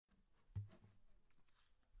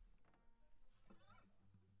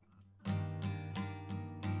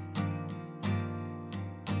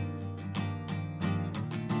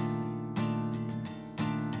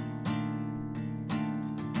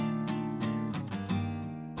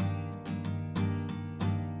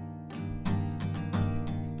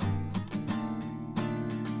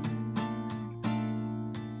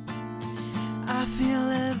I feel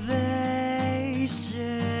evasive,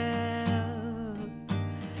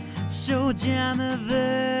 so damn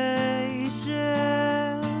evasive.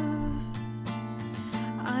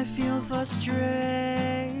 I feel frustrated,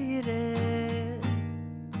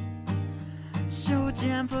 so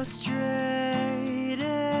damn frustrated.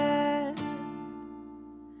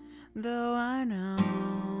 Though I know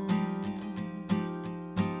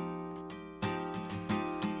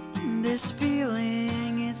this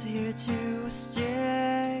feeling is here to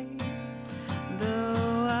stay,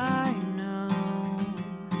 though I know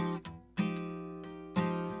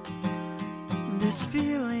this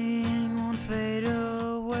feeling won't fade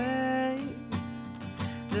away,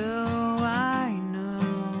 though I know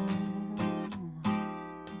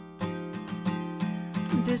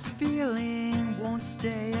this feeling won't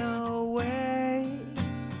stay away,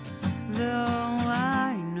 though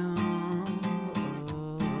I know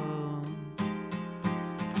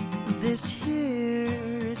this here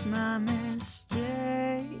is my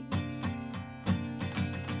mistake.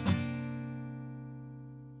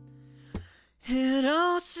 It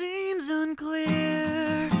all seems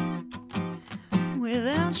unclear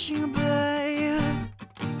without you, babe.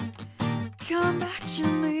 Come back to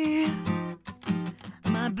me,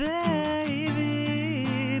 my baby,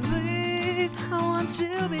 please. I want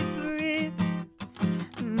to be free,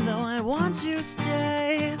 though I want to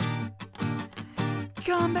stay.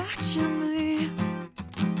 Come back to me,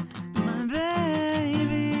 my baby.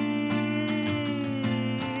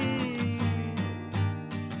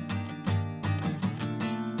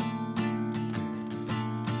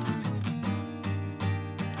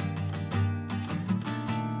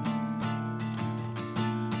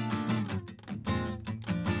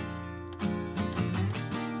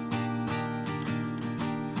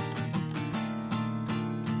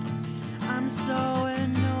 I'm so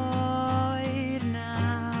annoyed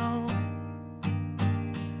now,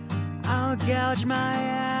 I'll gouge my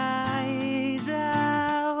eyes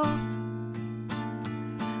out.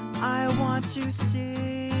 I want to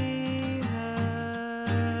see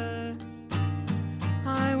her,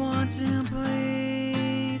 I want to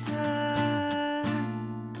please her,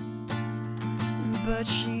 but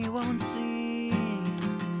she won't see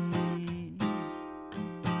me,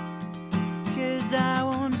 'cause I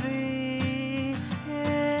won't be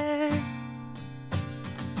here,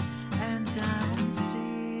 and I won't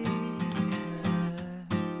see her.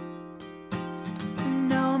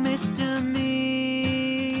 No misdemeanor,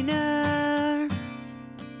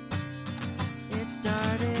 it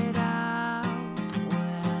started out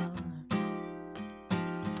well,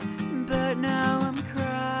 but now I'm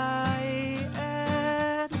crying.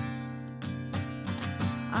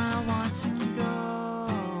 I want to go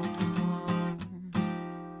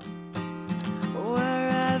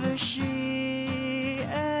wherever she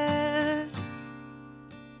is.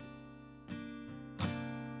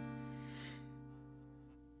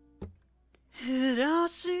 It all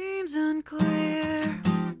seems unclear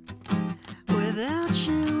without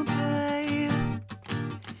you, babe.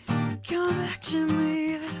 Come back to me,